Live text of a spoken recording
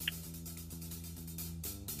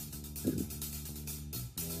Okay,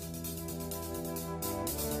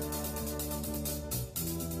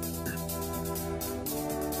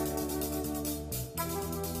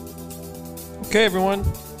 everyone.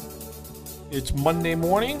 It's Monday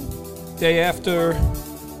morning, day after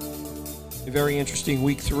a very interesting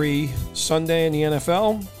Week 3 Sunday in the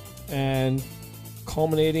NFL, and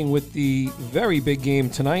culminating with the very big game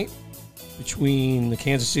tonight between the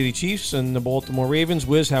Kansas City Chiefs and the Baltimore Ravens.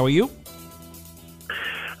 Wiz, how are you?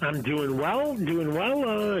 I'm doing well.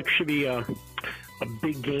 It should be a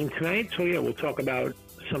big game tonight. So, yeah, we'll talk about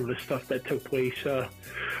some of the stuff that took place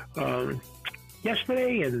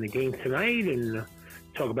yesterday and the game tonight, and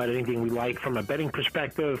talk about anything we like from a betting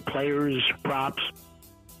perspective, players, props,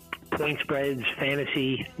 point spreads,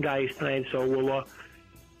 fantasy guys tonight. So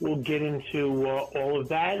we'll get into all of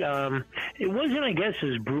that. It wasn't, I guess,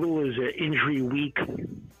 as brutal as an injury week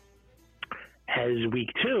as week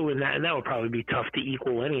 2, and that would probably be tough to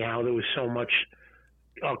equal anyhow. There was so much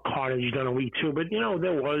carnage done in week 2, but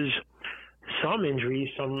there was some injuries,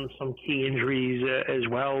 some key injuries as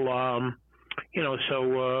well.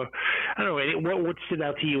 So I don't know. What stood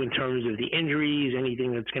out to you in terms of the injuries?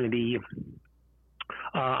 Anything that's going to be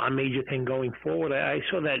a major thing going forward? I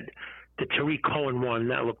saw that the Tariq Cohen one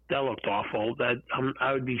that looked awful.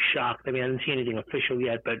 I would be shocked. I mean, I didn't see anything official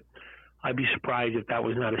yet, but I'd be surprised if that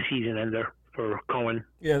was not a season ender for Cohen.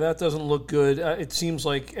 Yeah, that doesn't look good. It seems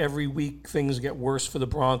like every week things get worse for the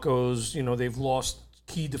Broncos. They've lost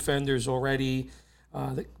key defenders already.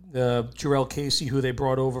 The Jarrell Casey, who they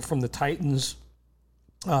brought over from the Titans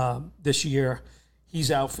this year,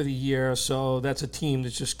 he's out for the year. So that's a team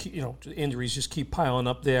that's just, injuries just keep piling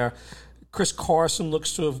up there. Chris Carson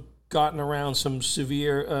looks to have gotten around some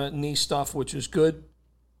severe knee stuff, which is good.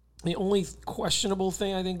 The only questionable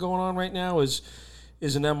thing I think going on right now is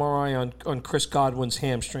an MRI on Chris Godwin's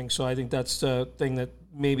hamstring. So I think that's the thing that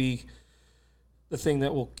maybe the thing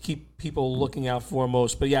that will keep people looking out for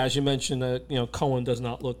most. But yeah, as you mentioned, Cohen does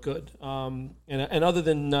not look good. And other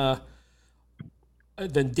than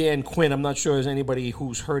Dan Quinn, I'm not sure there's anybody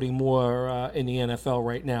who's hurting more in the NFL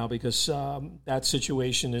right now, because that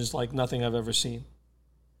situation is like nothing I've ever seen.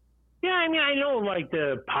 Yeah, I mean, I know like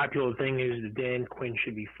the popular thing is that Dan Quinn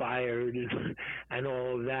should be fired and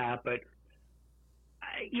all of that, but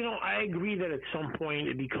I agree that at some point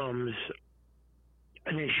it becomes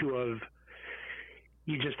an issue of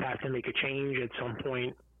you just have to make a change at some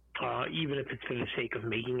point, even if it's for the sake of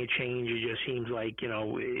making a change. It just seems like,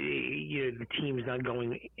 the team's not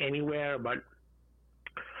going anywhere, but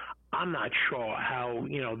I'm not sure how,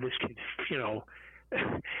 this could,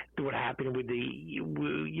 what happened with the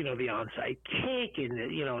onside kick,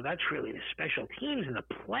 and, that's really the special teams and the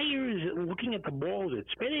players looking at the balls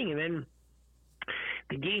that's spinning. And then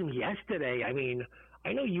the game yesterday, I mean,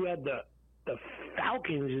 I know you had the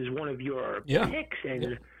Falcons is one of your picks,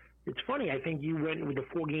 and it's funny. I think you went with the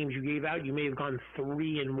 4 games you gave out. You may have gone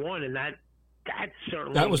 3-1, and that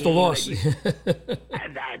certainly was the loss.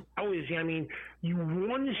 that was. I mean, you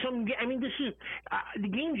won some. I mean, this is the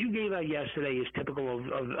games you gave out yesterday is typical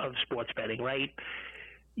of sports betting, right?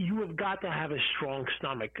 You have got to have a strong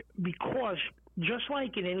stomach, because just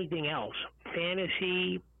like in anything else,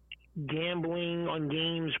 fantasy, gambling on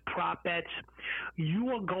games, prop bets, you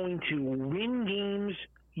are going to win games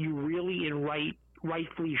you really and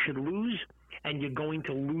rightfully should lose, and you're going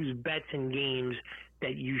to lose bets in games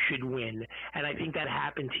that you should win. And I think that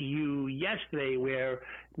happened to you yesterday, where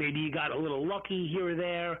maybe you got a little lucky here or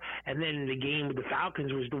there, and then the game with the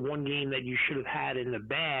Falcons was the one game that you should have had in the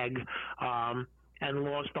bag, and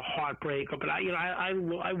lost the heartbreaker. But I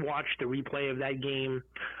watched the replay of that game,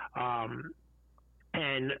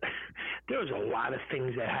 and there was a lot of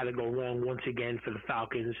things that had to go wrong once again for the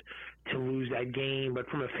Falcons to lose that game. But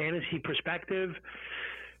from a fantasy perspective,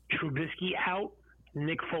 Trubisky out,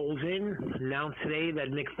 Nick Foles in. Announced today that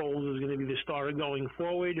Nick Foles is going to be the starter going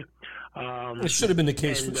forward. It should have been the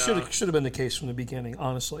case. Should have been the case from the beginning.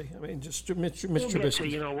 Honestly, I mean, just Mitch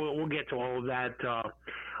Trubisky. We'll get to all of that.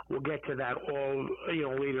 We'll get to that all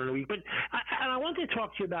later in the week. But I want to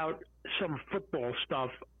talk to you about some football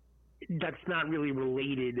stuff that's not really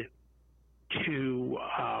related to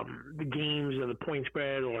the games or the point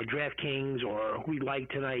spread or DraftKings or who we like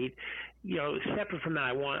tonight. Separate from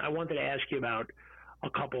that, I wanted to ask you about a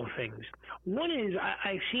couple of things. One is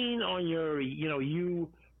I've seen on your, you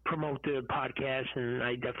promote the podcast, and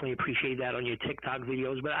I definitely appreciate that on your TikTok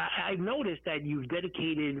videos. But I've noticed that you've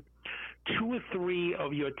dedicated 2 or 3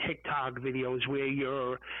 of your TikTok videos where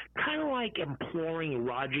you're kind of like imploring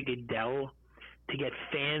Roger Goodell to get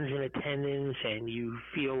fans in attendance, and you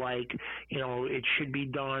feel like, it should be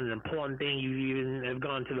done, an important thing. You even have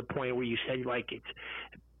gone to the point where you said, like, it's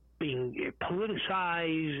being politicized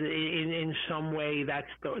in some way. That's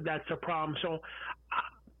the problem. So,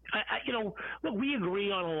 look, we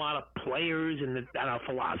agree on a lot of players and our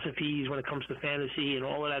philosophies when it comes to fantasy and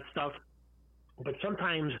all of that stuff. But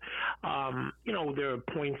sometimes, there are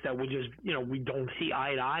points that we don't see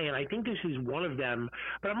eye to eye, and I think this is one of them.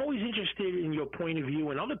 But I'm always interested in your point of view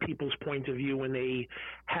and other people's point of view when they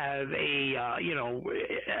have a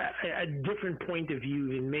different point of view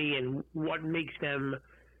than me, and what makes them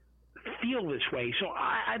feel this way. So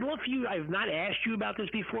I'd love for you. I've not asked you about this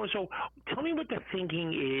before, so tell me what the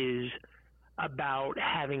thinking is about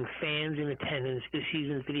having fans in attendance this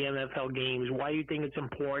season for the NFL games, why you think it's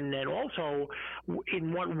important, and also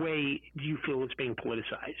in what way do you feel it's being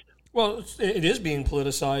politicized? Well, it is being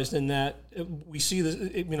politicized in that we see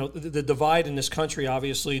the divide in this country,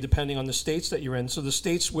 obviously, depending on the states that you're in. So the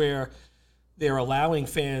states where they're allowing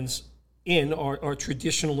fans in are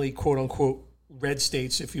traditionally, quote unquote, red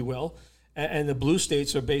states, if you will. And the blue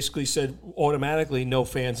states are basically said automatically no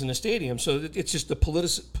fans in the stadium. So it's just the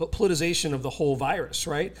politicization of the whole virus,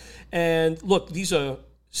 right? And look, these are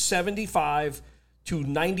 75 to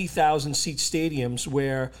 90,000 seat stadiums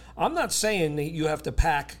where I'm not saying that you have to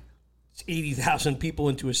pack 80,000 people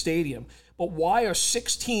into a stadium. But why are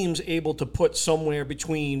 6 teams able to put somewhere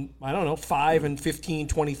between, 5 and 15,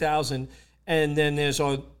 20,000, and then there's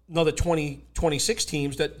another 20, 26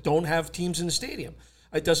 teams that don't have teams in the stadium?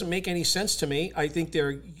 It doesn't make any sense to me. I think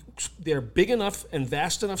they're big enough and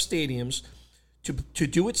vast enough stadiums to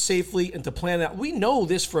do it safely and to plan it out. We know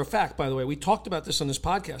this for a fact, by the way. We talked about this on this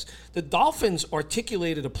podcast. The Dolphins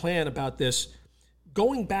articulated a plan about this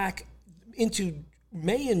going back into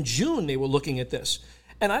May and June. They were looking at this.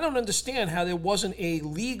 And I don't understand how there wasn't a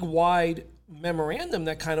league-wide memorandum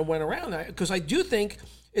that kind of went around. Because I do think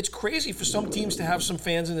it's crazy for some teams to have some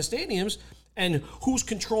fans in the stadiums, and who's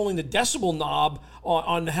controlling the decibel knob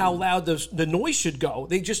on how loud the noise should go.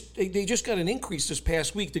 They just got an increase this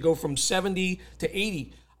past week to go from 70 to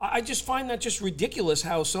 80. I just find that just ridiculous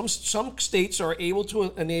how some states are able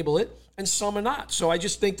to enable it and some are not. So I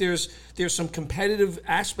just think there's some competitive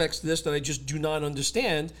aspects to this that I just do not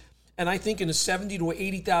understand. And I think in a 70 to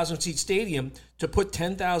 80,000 seat stadium, to put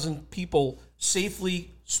 10,000 people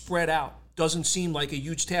safely spread out doesn't seem like a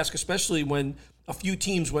huge task, especially when a few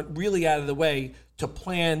teams went really out of the way to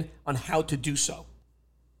plan on how to do so.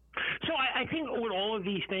 So I think with all of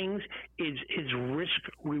these things is risk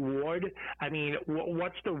reward. I mean,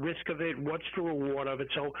 what's the risk of it? What's the reward of it?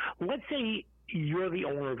 So let's say you're the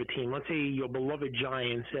owner of a team. Let's say your beloved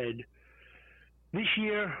Giants said, this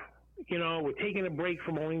year, we're taking a break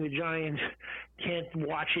from owning the Giants, can't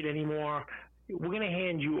watch it anymore. We're going to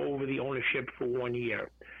hand you over the ownership for 1 year.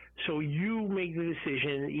 So you make the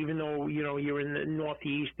decision, even though, you're in the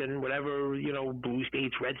Northeast and whatever, blue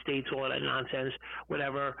states, red states, all that nonsense,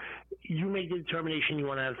 whatever, you make the determination you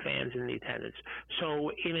want to have fans in the attendance.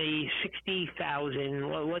 So in a 60,000,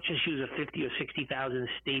 well, let's just use a 50 or 60,000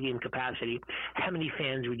 stadium capacity, how many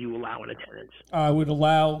fans would you allow in attendance? I would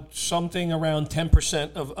allow something around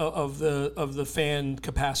 10% of the fan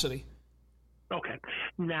capacity. Okay.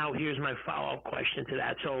 Now, here's my follow-up question to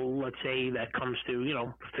that. So let's say that comes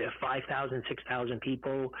to, 5,000, 6,000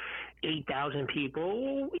 people, 8,000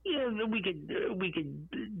 people. We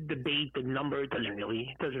could debate the number. It doesn't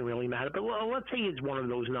really matter. But let's say it's one of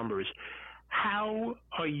those numbers. How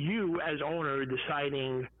are you, as owner,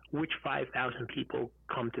 deciding which 5,000 people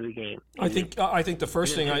come to the game? I think the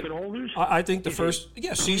first thing I think the first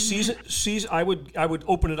season I would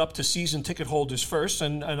open it up to season ticket holders first,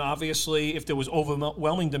 and obviously if there was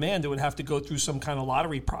overwhelming demand, it would have to go through some kind of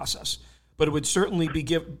lottery process. But it would certainly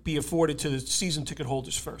be afforded to the season ticket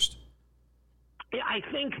holders first. Yeah, I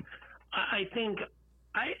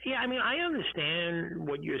understand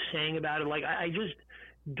what you're saying about it. Like I just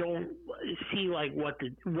don't see what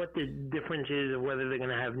the difference is of whether they're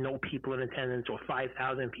going to have no people in attendance or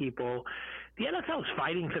 5,000 people. The NFL is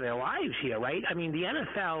fighting for their lives here, right? I mean, the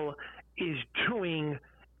NFL is doing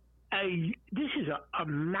this is a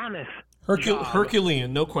mammoth job.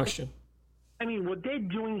 Herculean, no question. I mean, what they're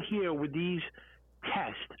doing here with these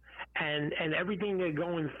tests and everything they're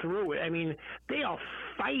going through, I mean, they are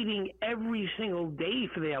fighting every single day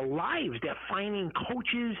for their lives. They're finding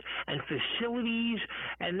coaches and facilities,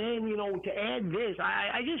 and then, to add this,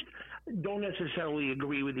 don't necessarily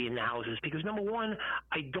agree with the analysis because, number one,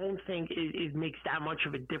 I don't think it makes that much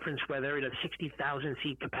of a difference whether in a 60,000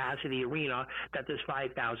 seat capacity arena that there's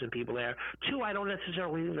 5,000 people there. Two, I don't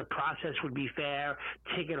necessarily think the process would be fair,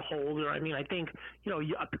 ticket holder. I mean, I think,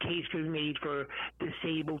 a case could be made for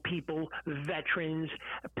disabled people, veterans,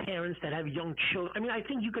 parents that have young children. I mean, I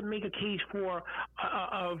think you could make a case for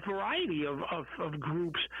a variety of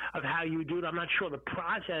groups of how you do it. I'm not sure the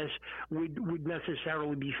process would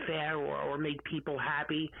necessarily be fair or make people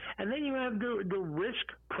happy. And then you have the risk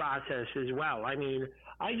process as well. I mean,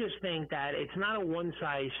 I just think that it's not a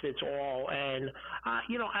one-size-fits-all. And,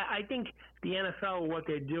 I think the NFL, what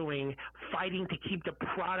they're doing, fighting to keep the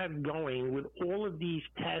product going with all of these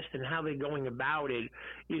tests and how they're going about it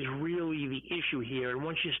is really the issue here. And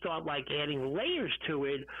once you start, adding layers to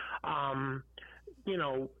it, I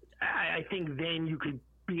think then you could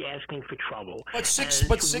be asking for trouble. But six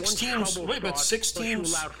teams. Wait, but 6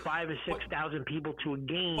 teams. Allow 5,000 or 6,000 people to a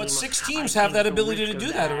game. But 6 teams have that ability to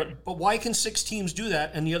do that. But why can 6 teams do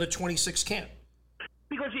that and the other 26 can't?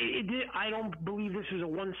 Because I don't believe this is a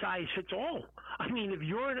one size fits all. I mean, if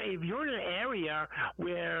you're in an area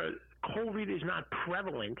where COVID is not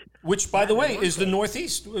prevalent, which, by the way, is the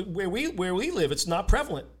Northeast where we live, it's not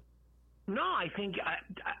prevalent. No, I think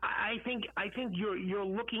you're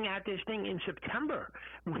looking at this thing in September.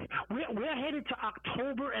 We're headed to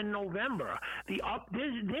October and November. There's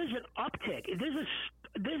an uptick.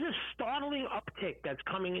 There's a startling uptick that's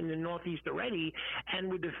coming in the Northeast already,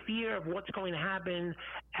 and with the fear of what's going to happen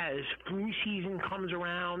as flu season comes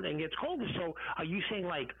around and gets colder. So, are you saying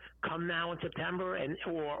come now in September,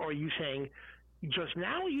 or are you saying? Just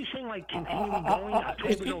now, are you saying continuing going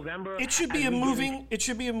October, November? It should be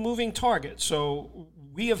a moving target. So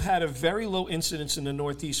we have had a very low incidence in the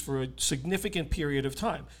Northeast for a significant period of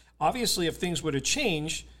time. Obviously, if things were to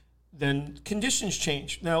change, then conditions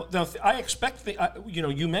change. Now I expect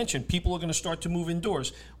you mentioned people are going to start to move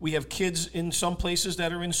indoors. We have kids in some places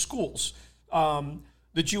that are in schools.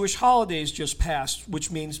 The Jewish holidays just passed,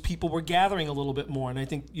 which means people were gathering a little bit more. And I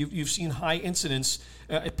think you've seen high incidence,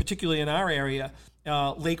 particularly in our area,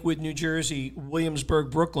 Lakewood, New Jersey,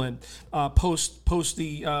 Williamsburg, Brooklyn, post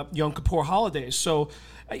the Yom Kippur holidays. So,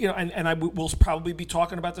 we'll probably be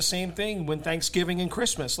talking about the same thing when Thanksgiving and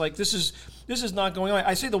Christmas. This is not going on.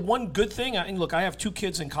 I say the one good thing. I have 2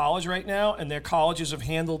 kids in college right now, and their colleges have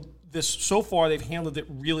handled this so far. They've handled it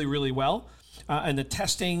really, really well. And the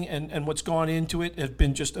testing and what's gone into it has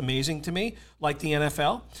been just amazing to me, like the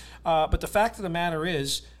NFL. But the fact of the matter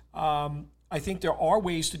is, I think there are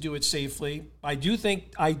ways to do it safely. I do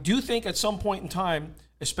think at some point in time,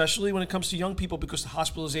 especially when it comes to young people, because the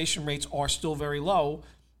hospitalization rates are still very low.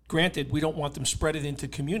 Granted, we don't want them spread it into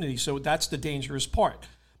community, so that's the dangerous part.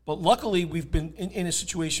 But luckily, we've been in a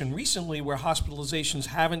situation recently where hospitalizations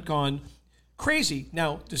haven't gone crazy.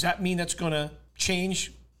 Now, does that mean that's going to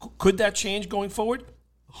change? Could that change going forward?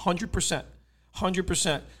 100%.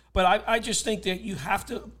 100%. But I just think that you have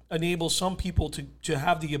to enable some people to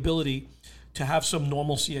have the ability to have some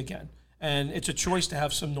normalcy again. And it's a choice to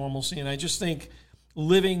have some normalcy. And I just think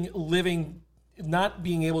living, not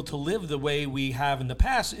being able to live the way we have in the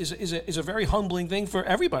past is a very humbling thing for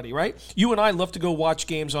everybody, right? You and I love to go watch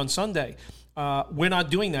games on Sunday. We're not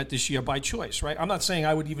doing that this year by choice, right? I'm not saying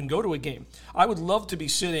I would even go to a game. I would love to be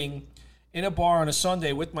sitting in a bar on a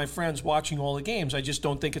Sunday with my friends watching all the games. I just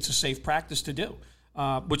don't think it's a safe practice to do,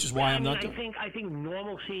 which is why I'm not doing it. I think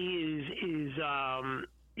normalcy is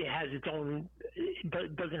it has its own.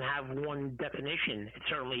 It doesn't have one definition. It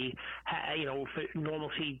certainly,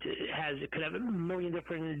 normalcy could have a million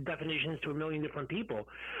different definitions to a million different people.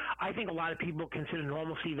 I think a lot of people consider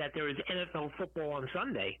normalcy that there is NFL football on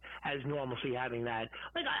Sunday as normalcy, having that.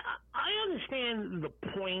 I understand the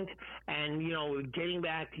point, and getting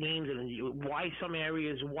back to games and why some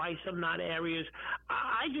areas, why some not areas.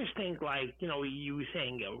 I just think you were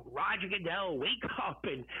saying, Roger Goodell, wake up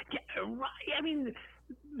and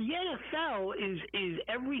the NFL is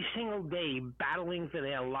every single day battling for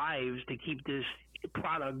their lives to keep this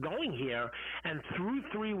product going here, and through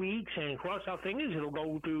 3 weeks, and cross our fingers, it'll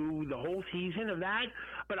go through the whole season of that.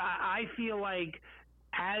 But I feel like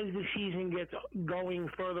as the season gets going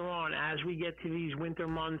further on, as we get to these winter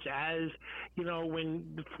months, as when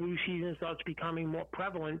the flu season starts becoming more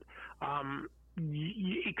prevalent,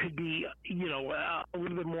 it could be a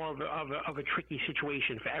little bit more of a tricky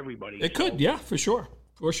situation for everybody. It could, yeah, for sure.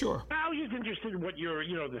 For sure. I was just interested in what your,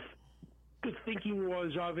 the thinking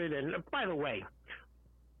was of it. And by the way,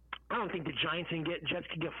 I don't think the Giants and Jets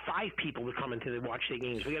could get 5 people to come into watch their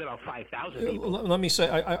games. We got about 5,000 people. Let me say,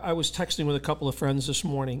 I was texting with a couple of friends this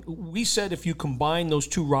morning. We said if you combine those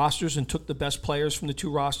 2 rosters and took the best players from the 2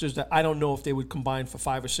 rosters, that I don't know if they would combine for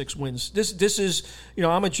 5 or 6 wins. This is,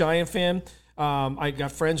 I'm a Giant fan. I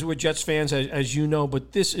got friends who are Jets fans, as you know,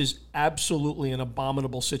 but this is absolutely an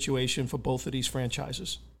abominable situation for both of these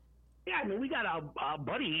franchises. Yeah, I mean, we got our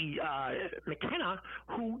buddy McKenna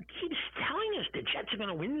who keeps telling us the Jets are going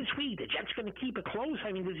to win this week. The Jets are going to keep it close.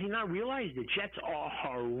 I mean, does he not realize the Jets are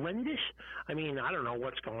horrendous? I mean, I don't know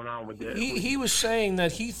what's going on with this. He was saying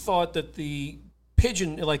that he thought that the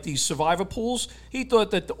pigeon, like these survivor pools, he thought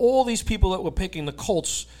that all these people that were picking the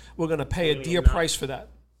Colts were going to pay a dear price for that.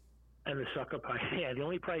 And the sucker price. Yeah, the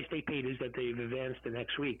only price they paid is that they've advanced the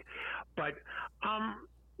next week. But,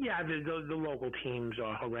 yeah, the local teams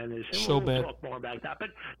are horrendous. And so bad. We'll talk more about that. But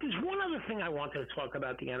there's one other thing I wanted to talk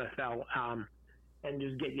about the NFL and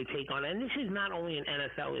just get your take on it. And this is not only an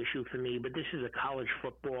NFL issue for me, but this is a college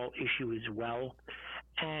football issue as well.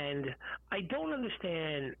 And I don't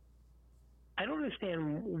understand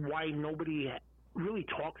why nobody really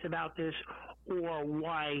talks about this or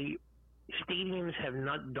why stadiums have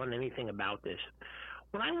not done anything about this.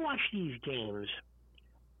 When I watch these games,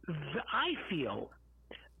 I feel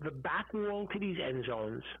the back wall to these end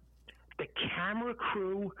zones, the camera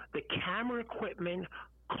crew, the camera equipment,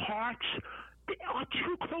 carts, they are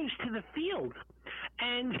too close to the field.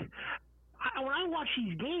 And when I watch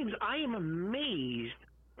these games, I am amazed.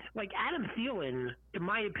 Like Adam Thielen, in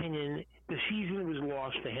my opinion, the season was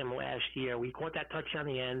lost to him last year. We caught that touchdown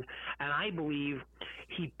in the end, and I believe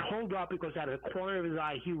he pulled up because out of the corner of his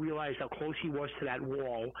eye, he realized how close he was to that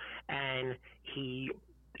wall, and he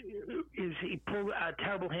pulled a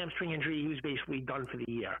terrible hamstring injury. He was basically done for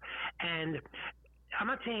the year. And I'm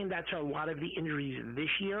not saying that's a lot of the injuries this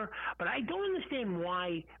year, but I don't understand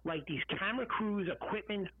why, like these camera crews,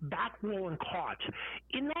 equipment, back wall, and carts.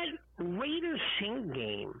 In that Raiders-Saints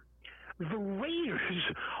game, the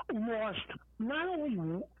Raiders lost not only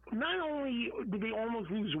did they almost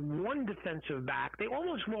lose one defensive back, they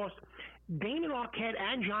almost lost Damon Arquette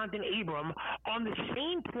and Jonathan Abram on the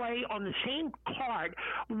same play, on the same cart,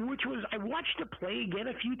 which was, I watched the play again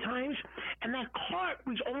a few times, and that cart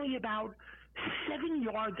was only about 7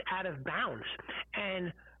 yards out of bounds.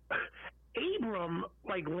 And Abram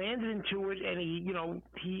landed into it, and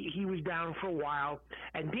he was down for a while,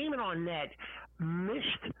 and Damon Arquette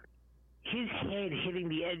missed his head hitting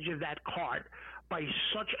the edge of that cart by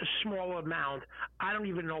such a small amount. I don't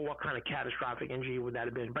even know what kind of catastrophic injury would that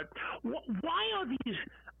have been. But why are these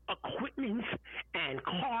equipment and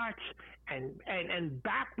carts and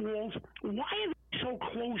back walls, why are they so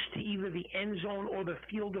close to either the end zone or the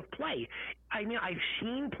field of play? I mean, I've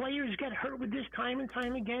seen players get hurt with this time and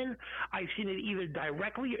time again. I've seen it either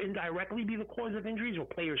directly or indirectly be the cause of injuries, or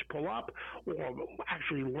players pull up or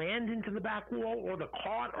actually land into the back wall or the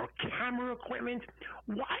cart or camera equipment.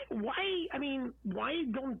 Why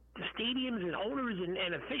don't the stadiums and owners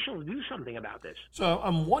and officials do something about this? So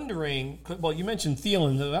I'm wondering, well, you mentioned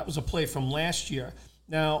Thielen, that was a play from last year.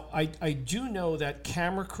 Now, I do know that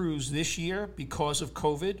camera crews this year, because of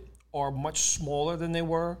COVID, are much smaller than they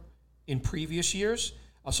were in previous years.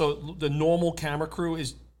 So the normal camera crew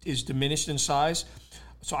is diminished in size.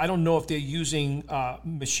 So I don't know if they're using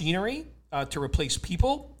machinery to replace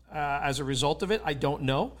people as a result of it. I don't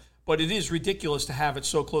know. But it is ridiculous to have it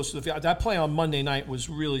so close to the field. That play on Monday night was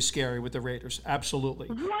really scary with the Raiders. Absolutely.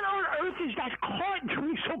 What on earth is that cart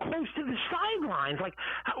doing so close to the sidelines?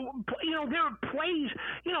 There are plays,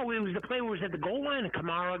 it was the play where it was at the goal line and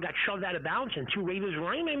Kamara got shoved out of bounds and 2 Raiders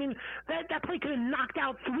were in. I mean, that play could have knocked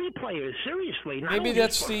out 3 players, seriously. Maybe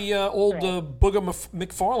that's the old Booger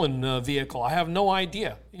McFarlane vehicle. I have no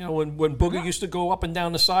idea. When Booger used to go up and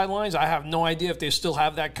down the sidelines, I have no idea if they still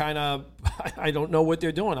have that kind of, I don't know what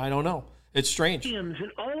they're doing. I don't know. It's strange. Stadiums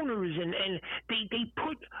and owners, and they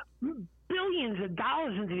put billions of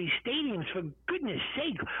dollars into these stadiums. For goodness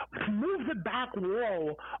sake, move the back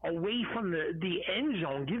wall away from the end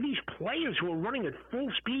zone. Give these players who are running at full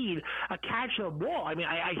speed a catch of the ball. I mean,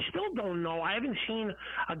 I still don't know. I haven't seen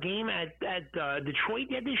a game at Detroit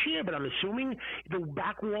yet this year, but I'm assuming the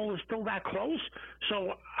back wall is still that close.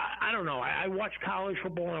 So I don't know. I watch college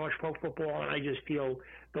football and I watch pro football, and I just feel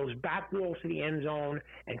those back walls to the end zone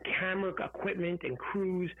and camera equipment and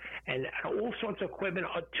crews and all sorts of equipment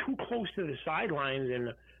are too close to the sidelines.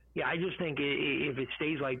 And yeah, I just think if it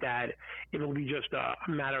stays like that, it'll be just a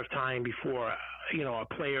matter of time before a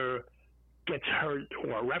player gets hurt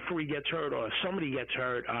or a referee gets hurt or somebody gets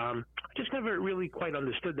hurt. I just never really quite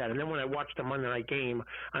understood that. And then when I watched the Monday night game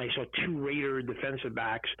and I saw two Raider defensive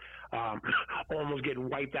backs almost get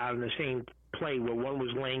wiped out in the same play where one was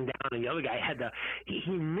laying down and the other guy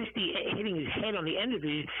he missed hitting his head on the end of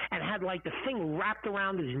it and had like the thing wrapped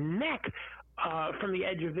around his neck from the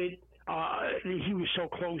edge of it. He was so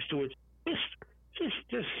close to it.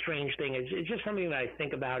 Just strange thing. It's just something that I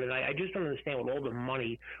think about, and I just don't understand with all the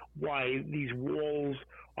money why these walls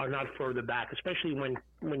are not further back, especially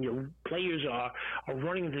when your players are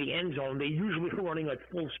running into the end zone. They usually are running at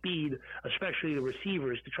full speed, especially the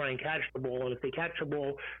receivers, to try and catch the ball. And if they catch the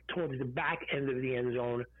ball towards the back end of the end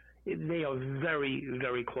zone, they are very,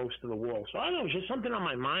 very close to the wall. So I don't know, it's just something on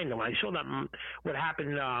my mind. When I saw that what happened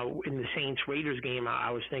in the Saints-Raiders game,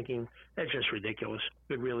 I was thinking, that's just ridiculous.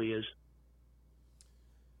 It really is.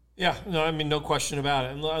 Yeah, no, I mean, no question about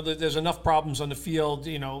it. And there's enough problems on the field.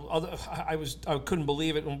 You know, I couldn't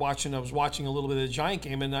believe it when I was watching a little bit of the Giant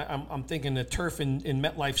game, and I'm thinking the turf in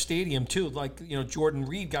MetLife Stadium too. Like, you know, Jordan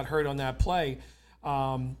Reed got hurt on that play.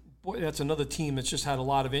 Boy, that's another team that's just had a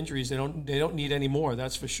lot of injuries. They don't need any more,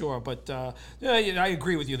 that's for sure. But yeah, I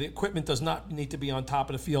agree with you. The equipment does not need to be on top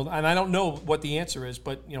of the field, and I don't know what the answer is,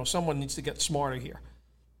 but you know, someone needs to get smarter here.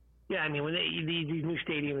 Yeah, I mean, when these new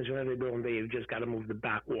stadiums, whenever they build them, they've just got to move the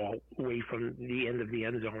back wall away from the end of the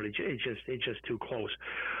end zone. It's just too close.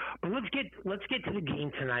 But let's get to the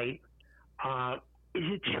game tonight. Is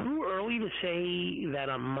it too early to say that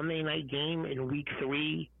a Monday night game in Week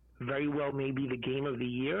 3 very well may be the game of the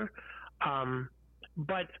year?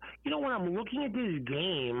 But you know, when I'm looking at this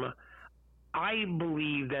game, I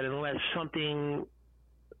believe that unless something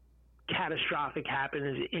catastrophic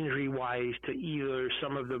happens injury-wise to either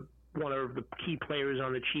one of the key players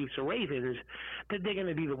on the Chiefs or Ravens, that they're going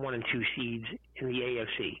to be the 1 and 2 seeds in the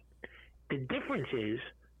AFC. The difference is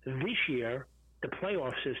this year the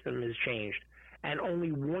playoff system has changed, and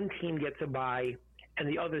only one team gets a bye, and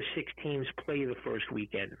the other 6 teams play the first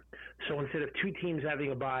weekend. So instead of 2 teams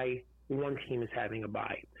having a bye, 1 team is having a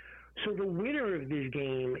bye. So the winner of this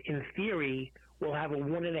game, in theory, will have a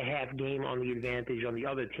 1.5 game on the advantage on the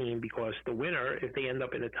other team, because the winner, if they end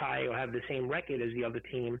up in a tie or have the same record as the other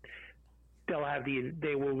team,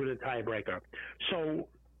 they will win a tiebreaker. So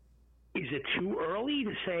is it too early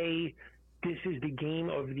to say this is the game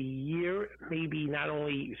of the year? Maybe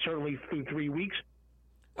certainly through 3 weeks.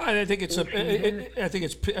 I think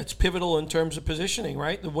it's pivotal in terms of positioning,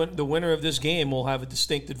 right? The winner of this game will have a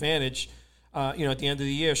distinct advantage. At the end of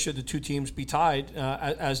the year, should the 2 teams be tied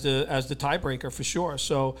as the tiebreaker for sure.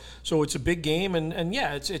 So it's a big game, and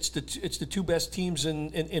yeah, it's the 2 best teams in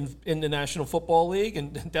the National Football League,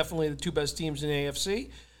 and definitely the 2 best teams in the AFC.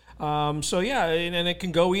 So yeah, and it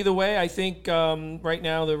can go either way. I think right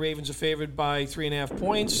now the Ravens are favored by 3.5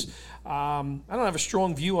 points. I don't have a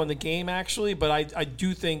strong view on the game actually, but I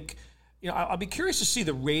do think. You know, I'll be curious to see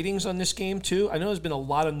the ratings on this game too. I know there's been a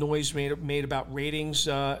lot of noise made about ratings,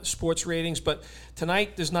 sports ratings, but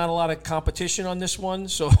tonight there's not a lot of competition on this one.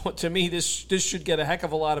 So to me, this should get a heck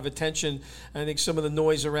of a lot of attention. I think some of the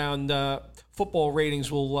noise around football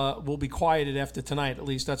ratings will be quieted after tonight. At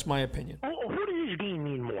least that's my opinion. Who does this game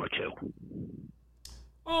mean more to?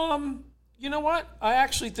 You know what? I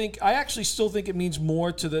actually still think it means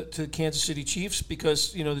more to the Kansas City Chiefs,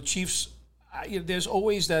 because you know the Chiefs. There's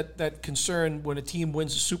always that concern when a team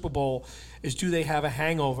wins the Super Bowl is, do they have a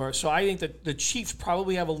hangover? So I think that the Chiefs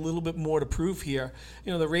probably have a little bit more to prove here.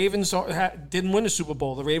 You know, the Ravens didn't win the Super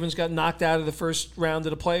Bowl. The Ravens got knocked out of the first round of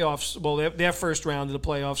the playoffs. Well, their first round of the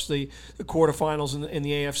playoffs, the quarterfinals in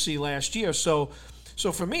the AFC last year. So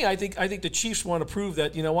for me, I think the Chiefs want to prove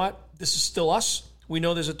that, you know what, this is still us. We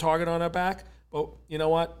know there's a target on our back, but you know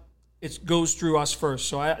what, it goes through us first.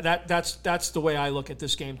 So that's the way I look at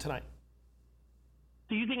this game tonight.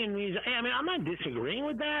 Do you think it means? I mean, I'm not disagreeing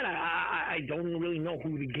with that. I don't really know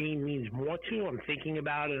who the game means more to. I'm thinking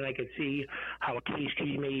about it, and I could see how a case could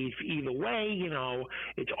be made either way. You know,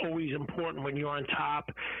 it's always important when you're on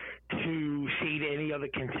top to say to any other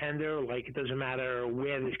contender, like, it doesn't matter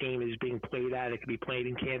where this game is being played at. It could be played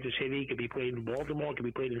in Kansas City, it could be played in Baltimore, it could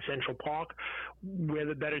be played in Central Park. We're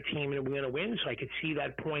the better team and we're going to win. So I could see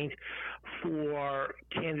that point for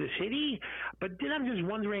Kansas City. But then I'm just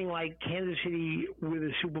wondering, like, Kansas City with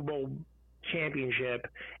a Super Bowl championship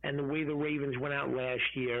and the way the Ravens went out last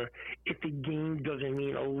year, if the game doesn't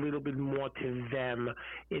mean a little bit more to them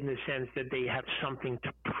in the sense that they have something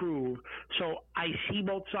to prove. So I see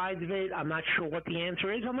both sides of it. I'm not sure what the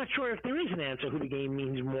answer is. I'm not sure if there is an answer who the game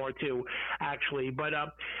means more to, actually. But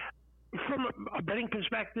from a betting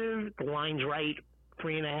perspective, the line's right,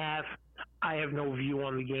 3.5. I have no view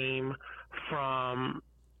on the game from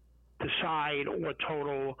the side or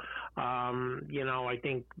total. I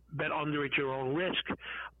think bet under at your own risk,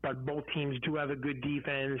 but both teams do have a good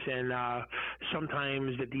defense, and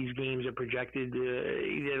sometimes that these games are projected,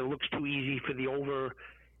 it looks too easy for the over,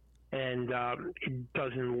 and it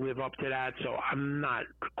doesn't live up to that. So I'm not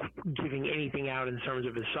giving anything out in terms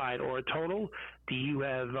of a side or a total. Do you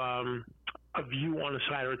have a view on a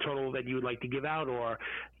side or a total that you would like to give out, or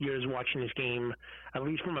you're just watching this game, at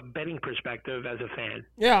least from a betting perspective, as a fan?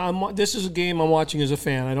 Yeah, this is a game I'm watching as a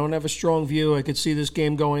fan. I don't have a strong view. I could see this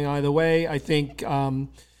game going either way. I think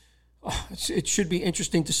it should be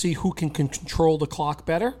interesting to see who can control the clock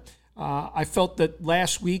better. I felt that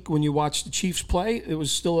last week when you watched the Chiefs play, it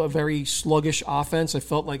was still a very sluggish offense. I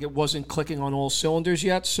felt like it wasn't clicking on all cylinders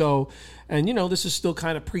yet. So, and this is still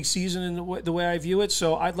kind of preseason in the way I view it.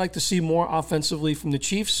 So I'd like to see more offensively from the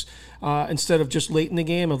Chiefs instead of just late in the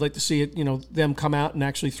game. I'd like to see it, them come out and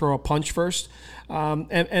actually throw a punch first.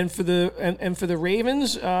 And for the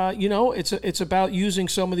Ravens, it's about using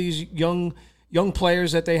some of these young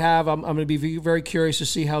players that they have. I'm going to be very curious to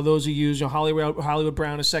see how those are used. Hollywood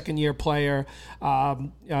Brown, a second-year player,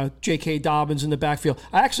 J.K. Dobbins in the backfield.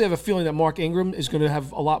 I actually have a feeling that Mark Ingram is going to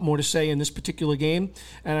have a lot more to say in this particular game,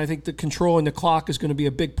 and I think the controlling the clock is going to be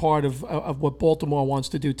a big part of what Baltimore wants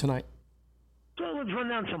to do tonight. So let's run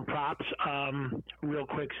down some props real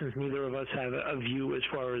quick, since neither of us have a view as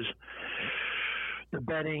far as the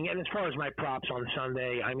betting. And as far as my props on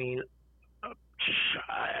Sunday, I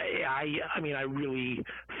really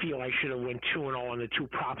feel I should have went 2-0 on the two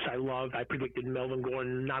props I loved. I predicted Melvin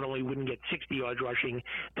Gordon not only wouldn't get 60 yards rushing,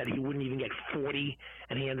 that he wouldn't even get 40,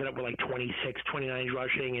 and he ended up with like 26, 29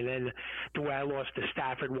 rushing. And then the way I lost to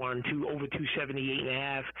Stafford won over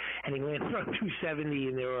 278.5, and he landed on 270,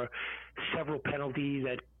 and there were several penalties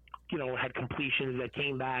that had completions that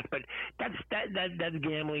came back, but that's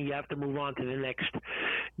gambling. You have to move on to the next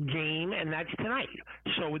game, and that's tonight.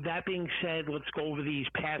 So with that being said, let's go over these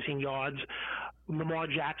passing yards. Lamar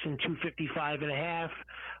Jackson 255.5,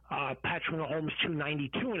 Patrick Mahomes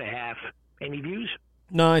 292.5. Any views?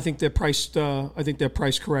 No, I think they're priced.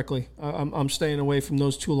 Correctly. I'm staying away from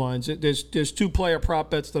those two lines. There's 2 player prop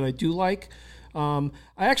bets that I do like. I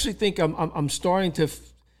actually think I'm starting to.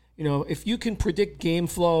 If you can predict game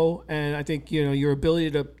flow, and I think, your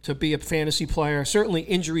ability to be a fantasy player, certainly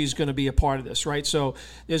injury is going to be a part of this, right? So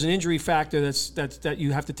there's an injury factor that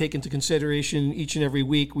you have to take into consideration each and every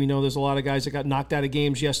week. We know there's a lot of guys that got knocked out of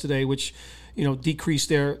games yesterday, which decrease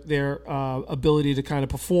their ability to kind of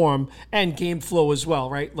perform, and game flow as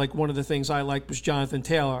well, right? Like one of the things I liked was Jonathan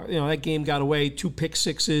Taylor. That game got away, 2 pick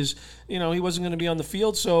sixes. He wasn't going to be on the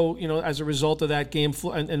field, so as a result of that game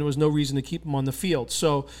flow, and there was no reason to keep him on the field.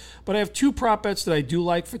 So, but I have 2 prop bets that I do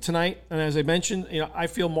like for tonight, and as I mentioned, I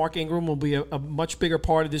feel Mark Ingram will be a much bigger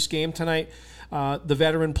part of this game tonight. The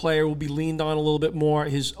veteran player will be leaned on a little bit more.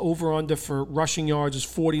 His over/under for rushing yards is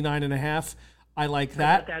 49.5. I like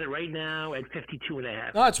that. I got it right now at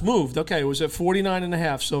 52.5. Oh, it's moved. Okay, it was at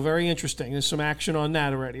 49.5, so very interesting. There's some action on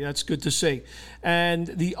that already. That's good to see. And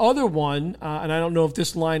the other one, and I don't know if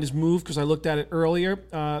this line is moved because I looked at it earlier.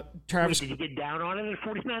 Travis, wait, did you get down on it at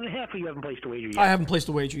 49.5, or you haven't placed a wager yet? I haven't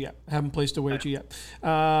placed a wager yet.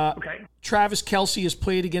 Okay. Travis Kelce has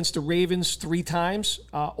played against the Ravens 3 times.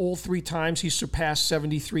 All 3 times he's surpassed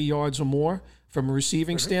 73 yards or more from a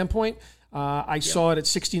receiving standpoint. I saw it at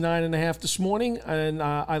 69.5 this morning, and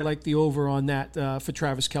I like the over on that for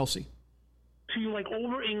Travis Kelce. So you like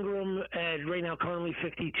over Ingram at right now currently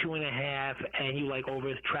 52.5, and you like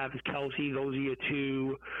over Travis Kelce. Those are your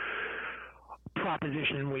 2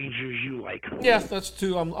 proposition wagers you like. Yeah, that's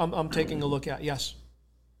 2 I'm taking a look at. Yes.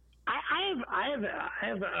 I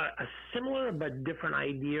have a similar but different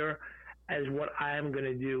idea as what I am going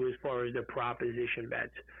to do as far as the proposition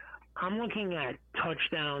bets. I'm looking at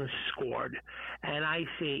touchdowns scored, and I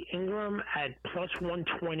see Ingram at plus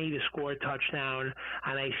 120 to score a touchdown,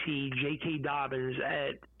 and I see J.K. Dobbins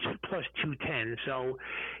at plus 210. So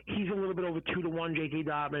he's a little bit over 2-1, J.K.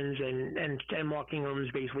 Dobbins, and Mark Ingram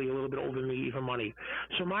is basically a little bit over me for money.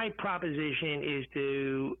 So my proposition is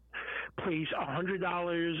to place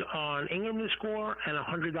 $100 on Ingram to score and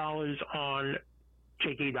 $100 on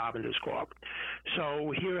J.K. Dobbins to score.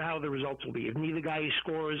 So here are how the results will be. If neither guy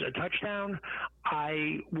scores a touchdown,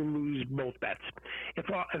 I will lose both bets. If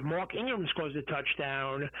Mark Ingram scores a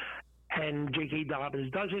touchdown and J.K.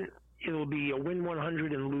 Dobbins doesn't, it'll be a win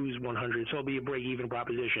 100 and lose 100. So it'll be a break-even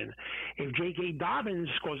proposition. If J.K. Dobbins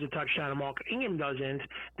scores a touchdown and Mark Ingram doesn't,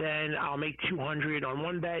 then I'll make 200 on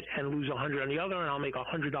one bet and lose 100 on the other, and I'll make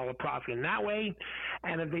 $100 profit in that way.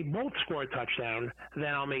 And if they both score a touchdown,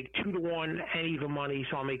 then I'll make 2-1 and even money,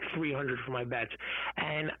 so I'll make 300 for my bets.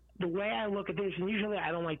 And the way I look at this, and usually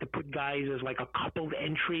I don't like to put guys as like a coupled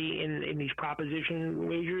entry in these proposition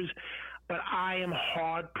wagers, but I am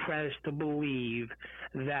hard-pressed to believe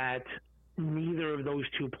that neither of those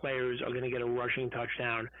two players are going to get a rushing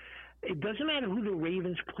touchdown. It doesn't matter who the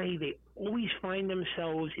Ravens play. They always find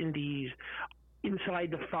themselves in these inside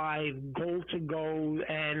the 5, goal to go.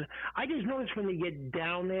 And I just noticed when they get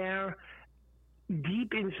down there,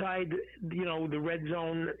 deep inside, the red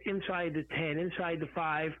zone, inside the 10, inside the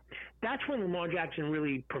 5, that's when Lamar Jackson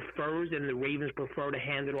really prefers, and the Ravens prefer to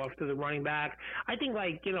hand it off to the running back. I think,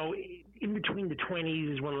 in between the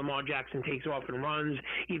 20s is when Lamar Jackson takes off and runs,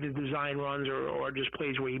 either design runs or just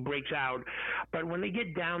plays where he breaks out. But when they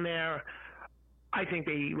get down there, I think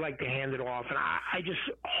they like to hand it off, and I just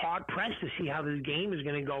hard-pressed to see how this game is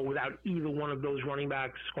going to go without either one of those running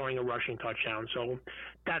backs scoring a rushing touchdown. So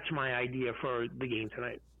that's my idea for the game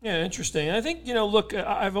tonight. Yeah, interesting. I think, look,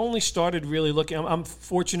 I've only started really looking. I'm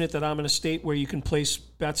fortunate that I'm in a state where you can place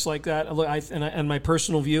bets like that. And my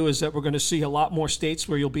personal view is that we're going to see a lot more states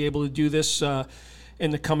where you'll be able to do this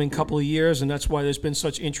in the coming couple of years, and that's why there's been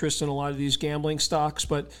such interest in a lot of these gambling stocks.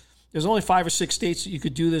 But there's only 5 or 6 states that you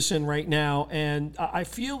could do this in right now, and I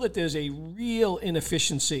feel that there's a real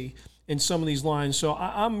inefficiency in some of these lines. So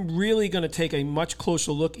I'm really going to take a much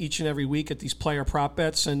closer look each and every week at these player prop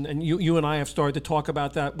bets, and you and I have started to talk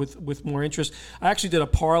about that with more interest. I actually did a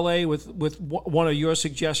parlay with one of your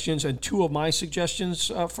suggestions and 2 of my suggestions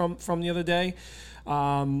from the other day,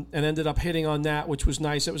 and ended up hitting on that, which was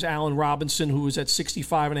nice. It was Allen Robinson, who was at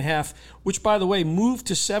 65.5, which, by the way, moved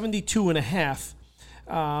to 72.5.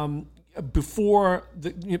 Before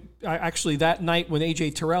actually that night when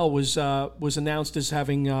AJ Terrell was announced as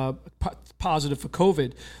having positive for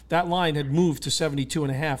COVID, that line had moved to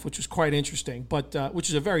 72.5, which was quite interesting, but which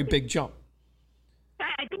is a very big jump.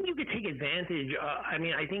 I think you could take advantage.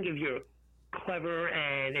 I think if you're clever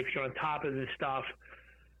and if you're on top of this stuff,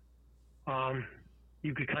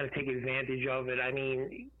 you could kind of take advantage of it. I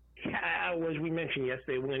mean, as we mentioned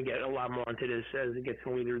yesterday, we're going to get a lot more into this as it gets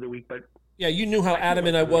later in the week, but. Yeah, you knew how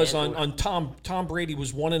adamant I was on Tom Brady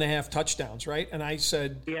was 1.5 touchdowns, right? And I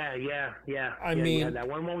said, Yeah. I mean, that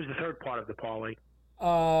one was the third part of the parlay.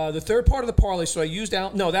 The third part of the parlay. So I used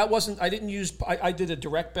out. No, that wasn't. I didn't use. I did a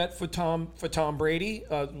direct bet for Tom Brady,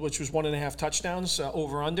 which was 1.5 touchdowns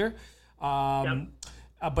over under.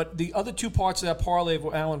 But the other 2 parts of that parlay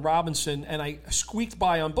were Allen Robinson, and I squeaked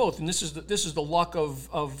by on both. And this is the luck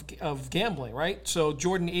of gambling, right? So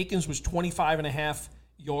Jordan Akins was 25.5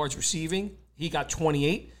 yards receiving. He got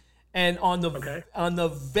 28. And on the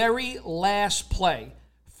very last play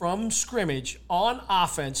from scrimmage on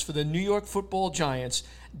offense for the New York Football Giants,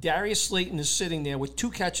 Darius Slayton is sitting there with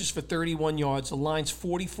 2 catches for 31 yards. The line's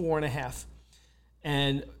 44.5.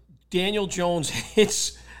 And Daniel Jones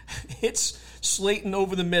hits Slayton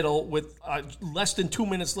over the middle with less than 2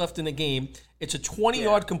 minutes left in the game. It's a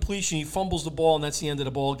 20-yard completion. He fumbles the ball, and that's the end of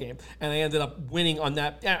the ball game. And I ended up winning on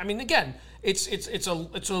that. I mean, again, it's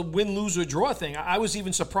a win, lose, or draw thing. I was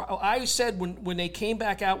even surprised. I said when they came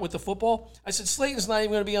back out with the football, I said Slayton's not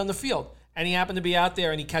even going to be on the field, and he happened to be out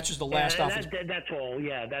there, and he catches the last offense. That's all.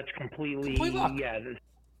 Yeah, that's complete luck. Yeah,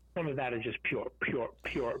 some of that is just pure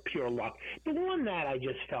luck. The one that I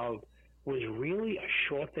just felt was really a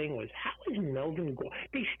sure thing was how is Melvin Gordon?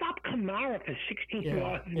 They stopped Kamara for 16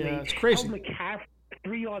 yards. Yeah, it's crazy. Held McCaffrey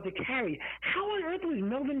 3 yards to carry. How on earth was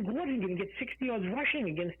Melvin Gordon going to get 60 yards rushing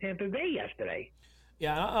against Tampa Bay yesterday?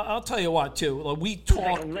 Yeah, I'll tell you what, too. We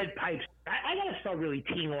talked. Like lead pipes. I got to start really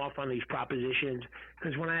teeing off on these propositions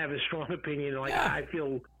because when I have a strong opinion, I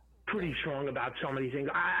feel pretty strong about some of these things.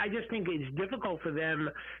 I just think it's difficult for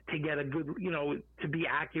them to get a good, to be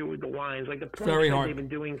accurate with the lines. Like the points that they've been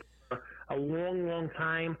doing for a long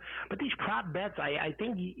time. But these prop bets, I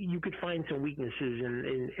think you could find some weaknesses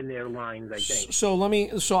in their lines, I think.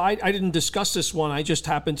 So I didn't discuss this one. I just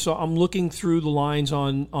happened. So I'm looking through the lines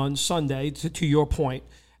on Sunday, to your point,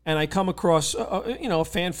 and I come across, a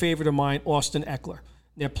fan favorite of mine, Austin Eckler.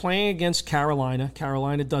 They're playing against Carolina.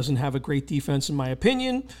 Carolina doesn't have a great defense, in my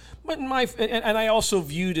opinion. But and I also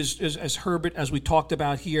viewed as Herbert, as we talked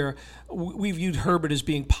about here, we viewed Herbert as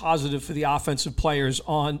being positive for the offensive players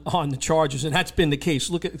on the Chargers, and that's been the case.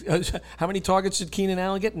 Look at how many targets did Keenan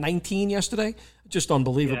Allen get? 19 yesterday? Just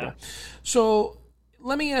unbelievable. Yeah. So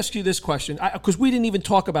let me ask you this question, because we didn't even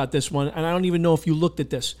talk about this one, and I don't even know if you looked at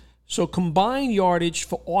this. So combined yardage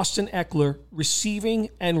for Austin Eckler, receiving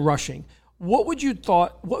and rushing. What would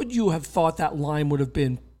you have thought that line would have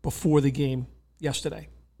been before the game yesterday?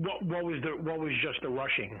 What was just the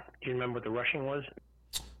rushing? Do you remember what the rushing was?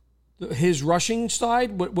 His rushing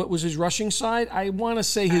side? What was his rushing side? I want to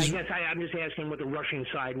say his. I guess I'm just asking what the rushing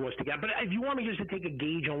side was to get. But if you want me just to take a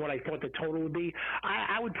gauge on what I thought the total would be,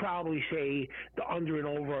 I would probably say the under and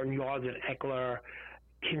over on yards and Eckler,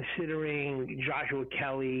 considering Joshua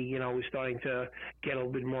Kelly, is starting to get a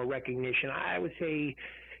little bit more recognition. I would say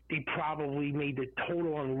they probably made the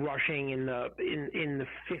total on rushing in the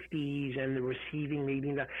 50s and the receiving maybe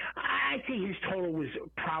in the. I'd say his total was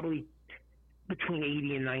probably between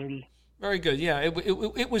 80 and 90. Very good. Yeah,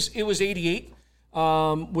 it was 88,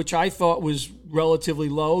 which I thought was relatively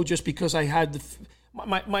low, just because I had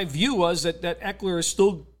my view was that Eckler is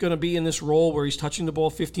still going to be in this role where he's touching the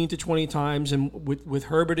ball 15 to 20 times, and with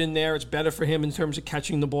Herbert in there, it's better for him in terms of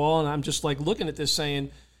catching the ball. And I'm just like looking at this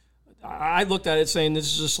saying, I looked at it saying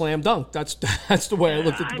this is a slam dunk. That's the way I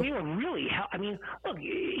looked at the. Look,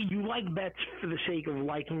 you like bets for the sake of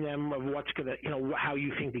liking them, of what's gonna, how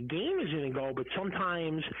you think the game is gonna go. But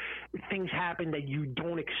sometimes things happen that you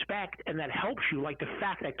don't expect, and that helps you. Like the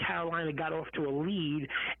fact that Carolina got off to a lead,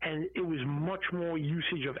 and it was much more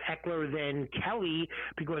usage of Eckler than Kelly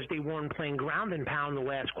because they weren't playing ground and pound the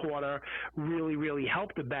last quarter. Really, really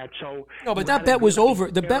helped the bet. So no, but that bet was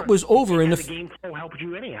over. The bet was over in the game flow helped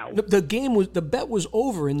you anyhow. The bet was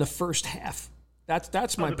over in the first half.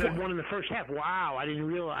 That's my point. Won in the first half. Wow, I didn't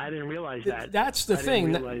realize that. That's the thing.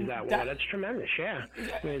 I didn't realize that. Wow, that's tremendous. Yeah,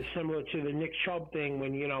 it's similar to the Nick Chubb thing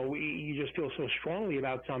when you just feel so strongly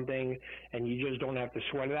about something and you just don't have to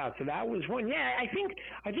sweat it out. So that was one. Yeah, I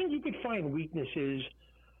think you could find weaknesses.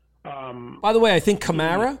 By the way, I think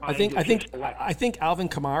Kamara. I think Alvin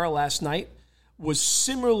Kamara last night was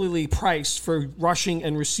similarly priced for rushing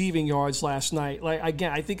and receiving yards last night. Like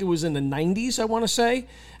again, I think it was in the 90s, I want to say.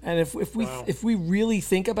 And if we really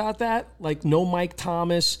think about that, like no Mike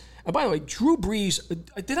Thomas. And by the way, Drew Brees,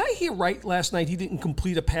 did I hear right last night he didn't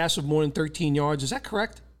complete a pass of more than 13 yards? Is that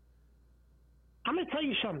correct? I'm going to tell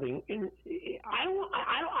you something.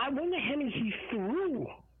 I wonder how many he threw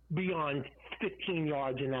beyond 15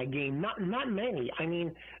 yards in that game. Not many. I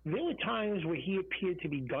mean, there were times where he appeared to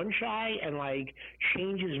be gun shy and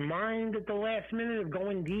change his mind at the last minute of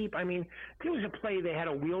going deep. I mean, there was a play they had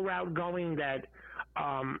a wheel route going that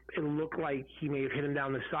it looked like he may have hit him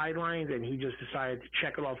down the sidelines, and he just decided to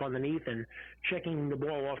check it off underneath. And checking the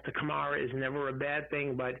ball off to Kamara is never a bad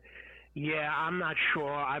thing. But yeah, I'm not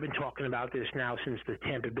sure. I've been talking about this now since the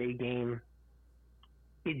Tampa Bay game.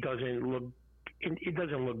 It doesn't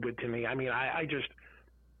look good to me. I mean, I just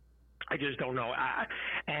don't know.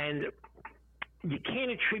 And you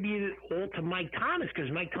can't attribute it all to Mike Thomas because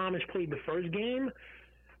Mike Thomas played the first game.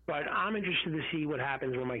 But I'm interested to see what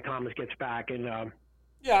happens when Mike Thomas gets back. And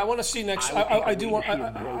yeah, I want to see next. I do want.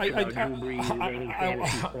 I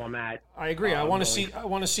agree. I want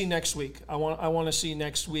to see next week. I want to see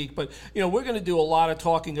next week. But we're going to do a lot of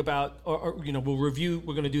talking about. We'll review.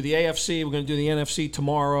 We're going to do the AFC. We're going to do the NFC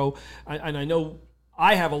tomorrow. And I know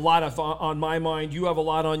I have a lot on my mind. You have a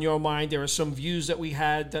lot on your mind. There are some views that we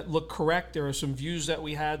had that look correct. There are some views that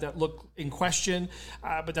we had that look in question.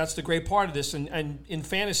 But that's the great part of this. And in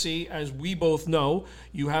fantasy, as we both know,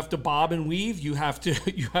 you have to bob and weave. You have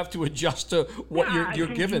to adjust to what you're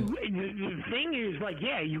given. The thing is,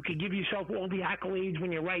 you could give yourself all the accolades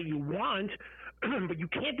when you're right you want, but you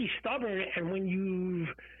can't be stubborn. And when you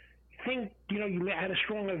think you had a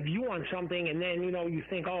stronger view on something, and then you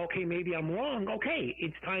think, oh, okay, maybe I'm wrong. Okay,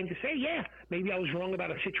 it's time to say, yeah, maybe I was wrong about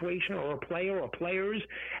a situation or a player or players,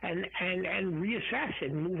 and reassess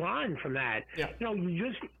and move on from that. Yeah. You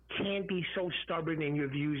just can't be so stubborn in your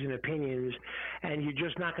views and opinions, and you're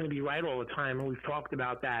just not going to be right all the time. And we've talked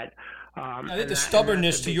about that. I think the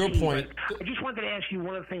stubbornness, to your point. I just wanted to ask you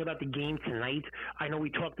one other thing about the game tonight. I know we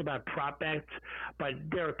talked about prop bets, but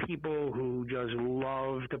there are people who just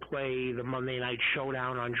love to play the Monday Night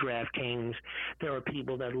Showdown on DraftKings. There are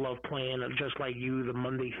people that love playing, just like you, the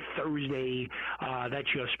Monday, Thursday.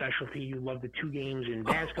 That's your specialty. You love the 2 games in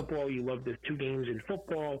basketball. You love the 2 games in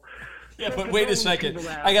football. Yeah, but wait a second.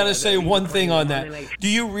 I got to say one thing on that. Do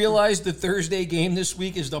you realize the Thursday game this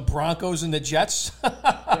week is the Broncos and the Jets?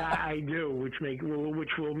 Yeah, I do, which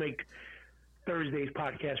will make Thursday's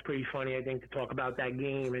podcast pretty funny, I think, to talk about that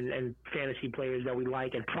game and fantasy players that we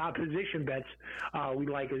like and proposition bets we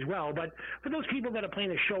like as well. But for those people that are playing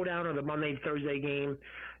the showdown or the Monday, Thursday game,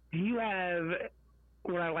 do you have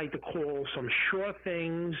what I like to call some sure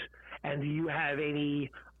things, and do you have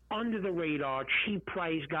any under the radar, cheap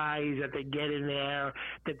price guys that they get in there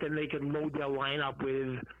that then they can load their lineup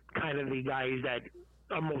with, kind of the guys that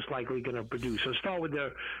are most likely going to produce. So start with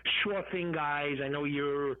the sure thing guys. I know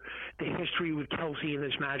the history with Kelsey in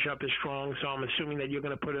this matchup is strong, so I'm assuming that you're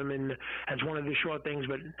going to put him in as one of the sure things,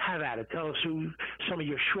 but have at it. Tell us who some of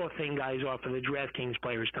your sure thing guys are for the DraftKings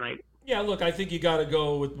players tonight. Yeah, look, I think you got to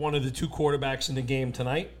go with one of the two quarterbacks in the game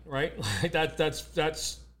tonight, right? Like that's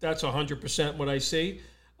 100% what I see.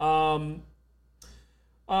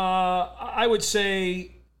 I would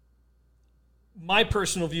say my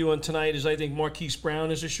personal view on tonight is I think Marquise Brown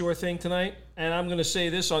is a sure thing tonight. And I'm going to say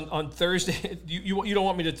this on Thursday. You don't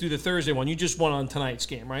want me to do the Thursday one. You just won on tonight's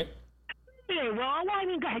game, right? Yeah, well, I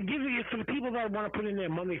mean, give it for the people that want to put in their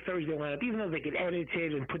Monday, Thursday lineup, even though they could edit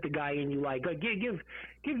it and put the guy in you like.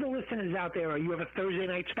 Give the listeners out there, you have a Thursday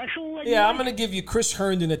night special? Yeah, I'm going to give you Chris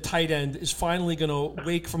Herndon, a tight end, is finally going to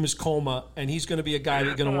wake from his coma, and he's going to be a guy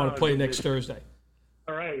that's going to want to play next Thursday.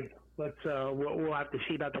 All right. We'll have to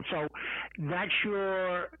see about that. So that's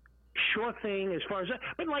your sure thing as far as that.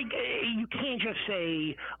 But, like, you can't just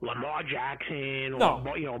say Lamar Jackson or,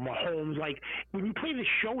 Mahomes. Like, when you play the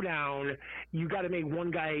showdown, you got to make one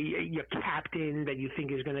guy your captain that you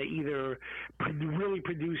think is going to either really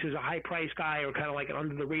produce as a high-priced guy or kind of like an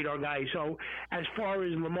under-the-radar guy. So as far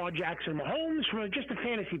as Lamar Jackson, Mahomes, from just a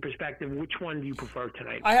fantasy perspective, which one do you prefer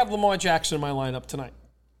tonight? I have Lamar Jackson in my lineup tonight.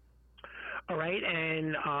 All right,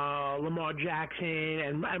 and Lamar Jackson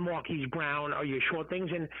and Marquise Brown are your short things,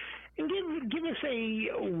 and give us a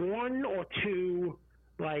one or two,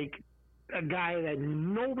 like a guy that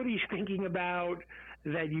nobody's thinking about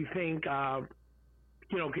that you think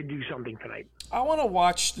could do something tonight. I want to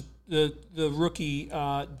watch the rookie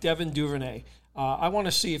Devin Duvernay. I want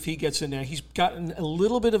to see if he gets in there. He's gotten a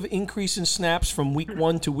little bit of increase in snaps from week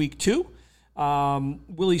 1 to week 2.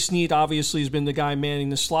 Willie Snead obviously has been the guy manning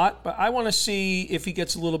the slot, but I want to see if he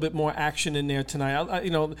gets a little bit more action in there tonight.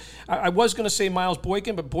 I was going to say Miles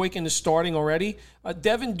Boykin, but Boykin is starting already.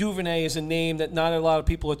 Devin Duvernay is a name that not a lot of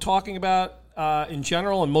people are talking about in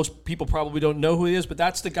general, and most people probably don't know who he is, but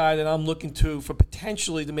that's the guy that I'm looking to for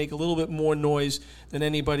potentially to make a little bit more noise than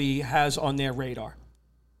anybody has on their radar.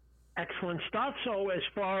 Excellent stuff. So as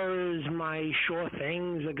far as my sure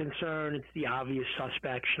things are concerned, it's the obvious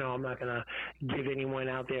suspects. I'm not going to give anyone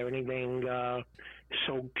out there anything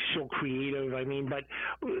so creative. I mean, but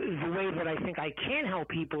the way that I think I can help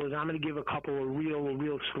people is I'm going to give a couple of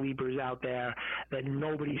real sleepers out there that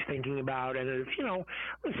nobody's thinking about. And if,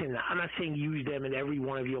 listen, I'm not saying use them in every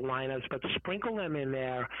one of your lineups, but sprinkle them in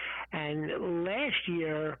there. And last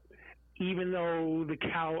year, even though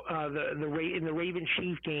in the Ravens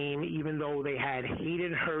Chief game, even though they had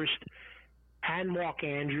Hayden Hurst and Mark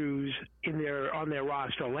Andrews on their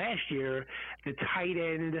roster last year, the tight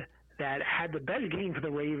end that had the best game for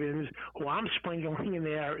the Ravens, who I'm sprinkling in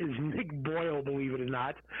there, is Nick Boyle, believe it or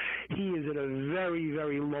not. He is at a very,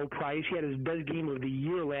 very low price. He had his best game of the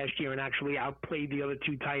year last year and actually outplayed the other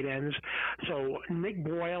two tight ends. So Nick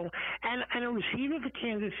Boyle and a receiver for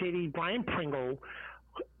Kansas City, Brian Pringle.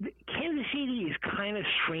 Kansas City is kind of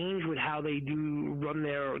strange with how they do run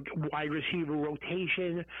their wide receiver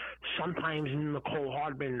rotation. Sometimes Mecole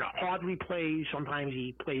Hardman hardly plays. Sometimes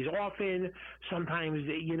he plays often. Sometimes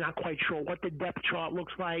you're not quite sure what the depth chart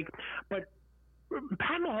looks like. But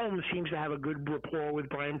Pat Mahomes seems to have a good rapport with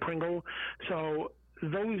Brian Pringle. So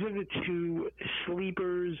those are the two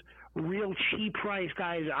sleepers, real cheap price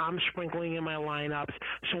guys I'm sprinkling in my lineups.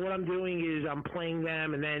 So what I'm doing is I'm playing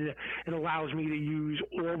them, and then it allows me to use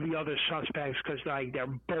all the other suspects because they're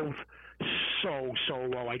both so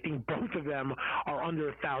low. I think both of them are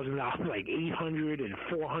under $1,000, like $800 and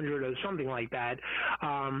 $400 or something like that.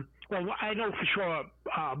 Well, I know for sure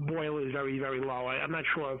Boyle is very, very low. I'm not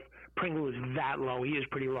sure if Pringle is that low. He is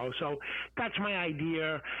pretty low. So that's my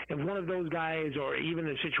idea. If one of those guys, or even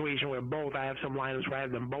a situation where both, I have some lineups where I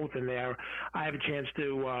have them both in there, I have a chance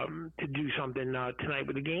to do something tonight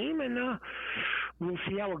with the game, and we'll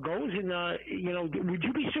see how it goes. And would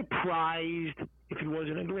you be surprised if it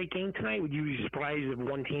wasn't a great game tonight? Would you be surprised if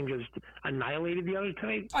one team just annihilated the other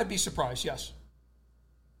tonight? I'd be surprised, yes.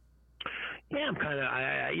 Yeah, I'm kind of.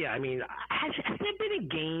 I mean, has there been a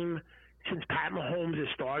game since Pat Mahomes has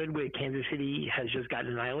started where Kansas City has just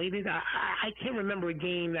gotten annihilated? I can't remember a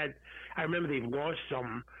game that. I remember they've lost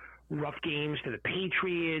some rough games to the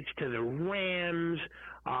Patriots, to the Rams,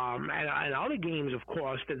 and other games, of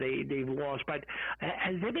course, that they've lost. But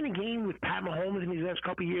has there been a game with Pat Mahomes in these last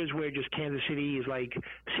couple of years where just Kansas City is like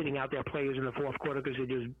sitting out their players in the fourth quarter because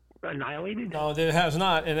they just annihilated? No, there has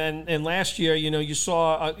not. And last year, you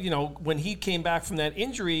saw, when he came back from that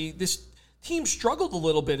injury, team struggled a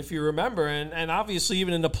little bit, if you remember, and obviously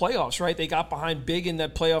even in the playoffs, right? They got behind big in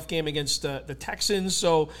that playoff game against the Texans,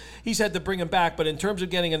 so he's had to bring him back. But in terms of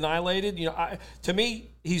getting annihilated, to me,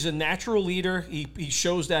 he's a natural leader. He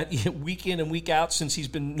shows that week in and week out since he's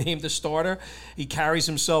been named a starter. He carries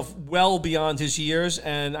himself well beyond his years,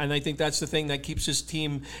 and I think that's the thing that keeps his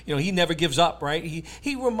team, he never gives up, right?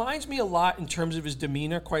 He reminds me a lot in terms of his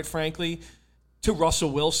demeanor, quite frankly, to Russell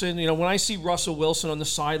Wilson. When I see Russell Wilson on the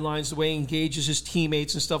sidelines, the way he engages his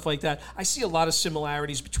teammates and stuff like that, I see a lot of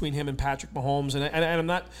similarities between him and Patrick Mahomes.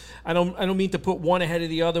 And I don't mean to put one ahead of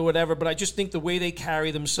the other, whatever, but I just think the way they carry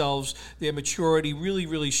themselves, their maturity really,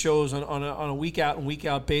 really shows on a week out and week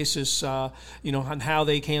out basis, on how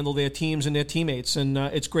they handle their teams and their teammates. And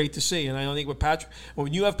it's great to see. And I don't think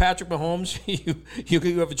when you have Patrick Mahomes,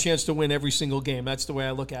 you have a chance to win every single game. That's the way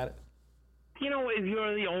I look at it. If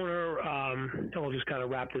you're the owner, and we'll just kind of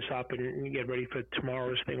wrap this up and get ready for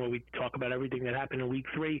tomorrow's thing where we talk about everything that happened in Week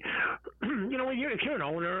 3. If you're an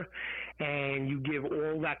owner and you give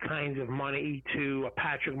all that kinds of money to a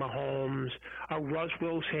Patrick Mahomes, a Russ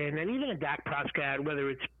Wilson, and even a Dak Prescott, whether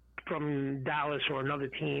it's from Dallas or another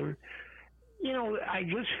team, I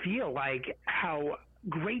just feel like how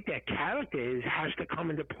great their character is has to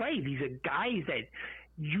come into play. These are guys that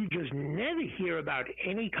you just never hear about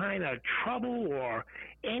any kind of trouble or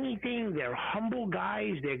anything. They're humble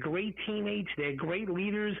guys. They're great teammates. They're great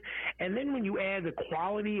leaders. And then when you add the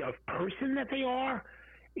quality of person that they are,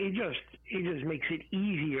 it just makes it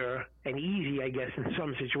easier and easy, I guess, in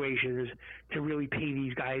some situations to really pay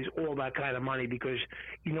these guys all that kind of money because,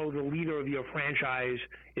 the leader of your franchise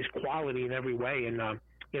is quality in every way. And, I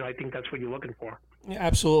think that's what you're looking for. Yeah,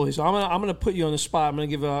 absolutely. So I'm gonna put you on the spot. I'm gonna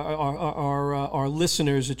give our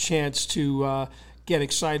listeners a chance to get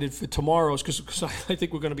excited for tomorrow's because I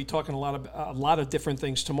think we're going to be talking a lot of different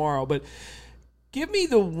things tomorrow. But give me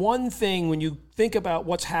the one thing when you think about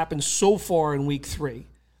what's happened so far in Week 3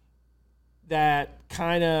 that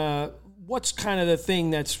what's the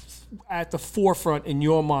thing that's at the forefront in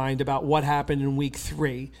your mind about what happened in Week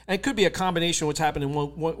 3? And it could be a combination of what's happened in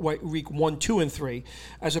Week 1, 2, and 3.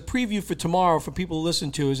 As a preview for tomorrow for people to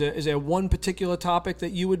listen to, is there one particular topic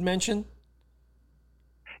that you would mention?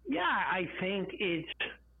 Yeah, I think it's,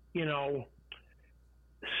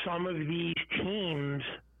 some of these teams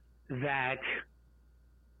that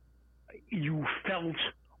you felt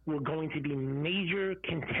were going to be major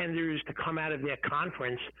contenders to come out of their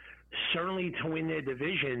conference, certainly to win their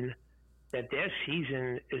division, that their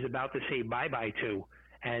season is about to say bye-bye to.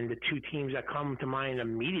 And the two teams that come to mind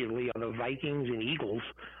immediately are the Vikings and Eagles.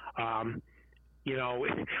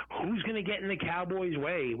 Who's going to get in the Cowboys'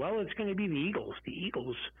 way? Well, it's going to be the Eagles. The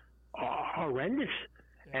Eagles are horrendous.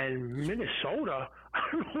 And Minnesota, I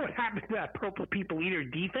don't know what happened to that Purple People Eater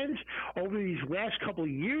defense over these last couple of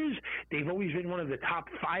years. They've always been one of the top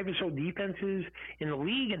 5 or so defenses in the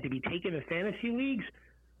league, and to be taken to fantasy leagues,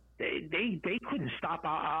 they couldn't stop a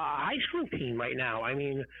high school team right now. I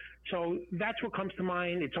mean, so that's what comes to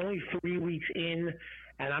mind. It's only 3 weeks in,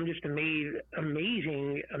 and I'm just amazed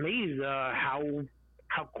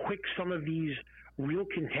how quick some of these real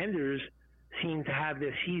contenders seem to have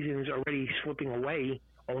their seasons already slipping away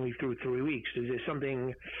only through 3 weeks. Is there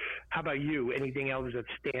something, how about you, anything else that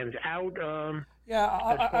stands out?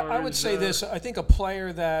 I would say this. I think a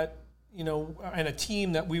player that, and a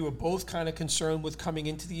team that we were both kind of concerned with coming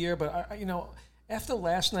into the year, but, after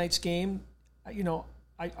last night's game,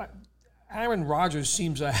 Aaron Rodgers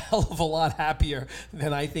seems a hell of a lot happier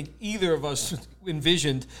than I think either of us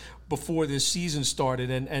envisioned before this season started.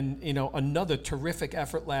 And another terrific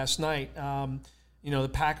effort last night. The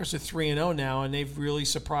Packers are 3-0 now, and they've really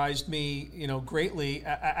surprised me, greatly,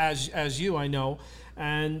 as you, I know.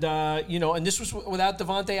 And, and this was without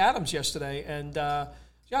Davante Adams yesterday. And,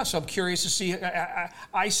 so I'm curious to see.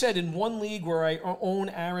 I said in one league where I own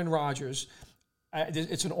Aaron Rodgers,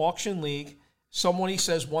 it's an auction league, somebody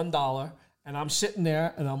says $1, and I'm sitting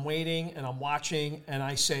there, and I'm waiting, and I'm watching, and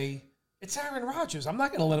I say, it's Aaron Rodgers. I'm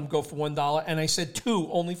not going to let him go for $1. And I said 2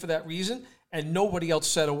 only for that reason, and nobody else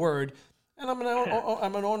said a word. And I'm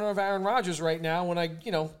an owner of Aaron Rodgers right now. When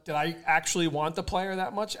did I actually want the player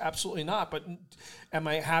that much? Absolutely not. But am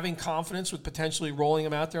I having confidence with potentially rolling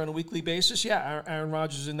him out there on a weekly basis? Yeah, Aaron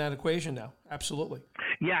Rodgers is in that equation now. Absolutely.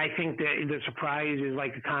 Yeah, I think the surprise is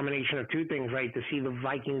like the combination of two things, right? To see the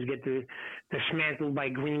Vikings get dismantled by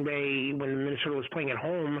Green Bay when Minnesota was playing at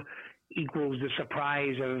home equals the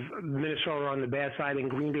surprise of Minnesota on the bad side and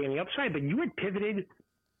Green Bay on the upside. But you had pivoted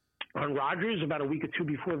on Rodgers about a week or two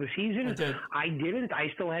before the season. I didn't. I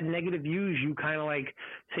still had negative views. You kind of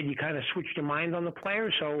said you kind of switched your mind on the player.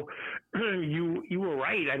 So you were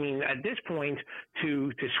right. I mean, at this point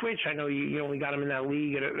to switch, I know you only got him in that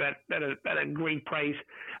league at a great price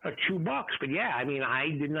of $2. But yeah, I mean, I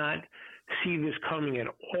did not see this coming at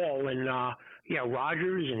all. And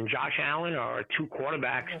Rodgers and Josh Allen are two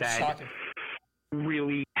quarterbacks that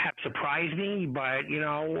really have surprised me, but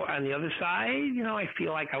on the other side, I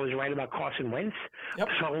feel like I was right about Carson Wentz. Yep.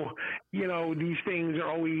 So, these things are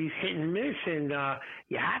always hit and miss, and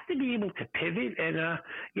you have to be able to pivot. And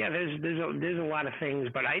there's a lot of things,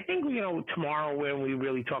 but I think tomorrow when we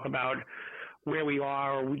really talk about where we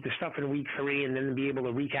are, the stuff in week 3, and then be able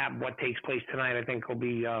to recap what takes place tonight, I think will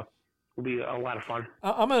be a lot of fun.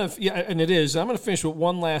 And it is. I'm gonna finish with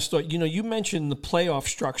one last thought. You mentioned the playoff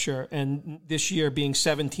structure, and this year being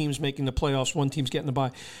 7 teams making the playoffs, 1 team's getting the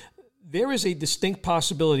bye. There is a distinct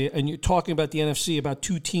possibility, and you're talking about the NFC, about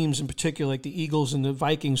 2 teams in particular, like the Eagles and the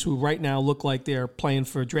Vikings, who right now look like they're playing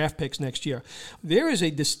for draft picks next year. There is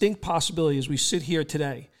a distinct possibility as we sit here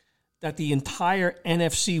today that the entire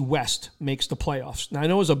NFC West makes the playoffs. Now, I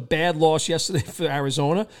know it was a bad loss yesterday for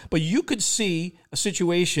Arizona, but you could see a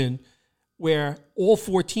situation where all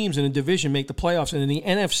 4 teams in a division make the playoffs. And in the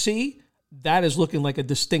NFC, that is looking like a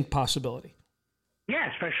distinct possibility.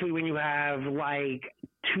 Yeah, especially when you have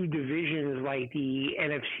 2 divisions like the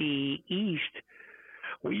NFC East,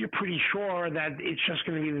 where you're pretty sure that it's just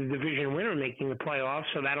going to be the division winner making the playoffs.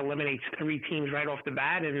 So that eliminates 3 teams right off the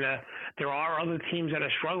bat. And there are other teams that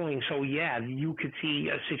are struggling. So, yeah, you could see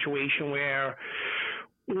a situation where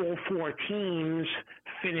all 4 teams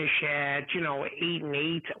finish at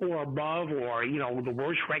 8-8 or above, or the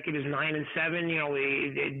worst record is 9-7.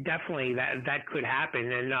 It definitely that could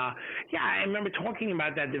happen. And I remember talking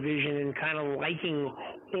about that division and kind of liking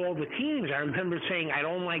all the teams. I remember saying I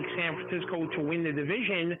don't like San Francisco to win the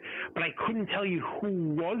division, but I couldn't tell you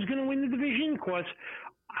who was going to win the division because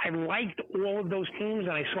I liked all of those teams,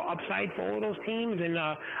 and I saw upside for all of those teams, and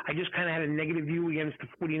I just kind of had a negative view against the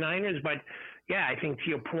 49ers. But yeah, I think to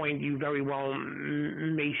your point, you very well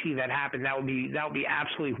may see that happen. That would be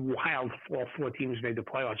absolutely wild if all 4 teams made the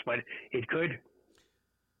playoffs, but it could.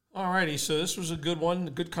 All righty, so this was a good one,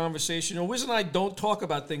 a good conversation. Wiz and I don't talk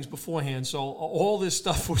about things beforehand, so all this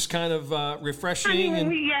stuff was kind of refreshing.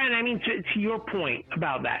 To your point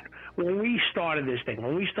about that, when we started this thing,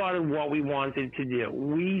 when we started what we wanted to do,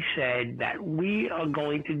 we said that we are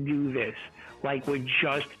going to do this like we're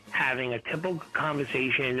just having a typical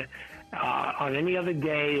conversation on any other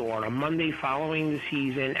day or on a Monday following the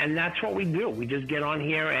season, and that's what we do. We just get on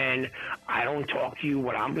here, and I don't talk to you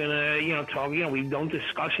what I'm gonna, talk. We don't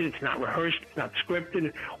discuss it. It's not rehearsed. It's not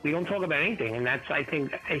scripted. We don't talk about anything, and that's, I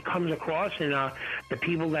think, it comes across, and the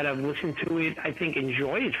people that have listened to it, I think,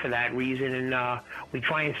 enjoy it for that reason. And we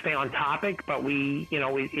try and stay on topic, but we,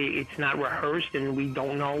 it's not rehearsed, and we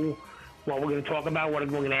don't know what we're going to talk about, what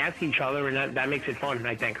we're going to ask each other, and that makes it fun,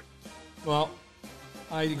 I think. Well,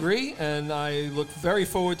 I agree, and I look very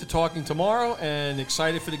forward to talking tomorrow and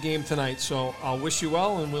excited for the game tonight. So I'll wish you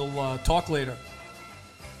well, and we'll talk later.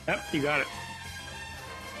 Yep, you got it.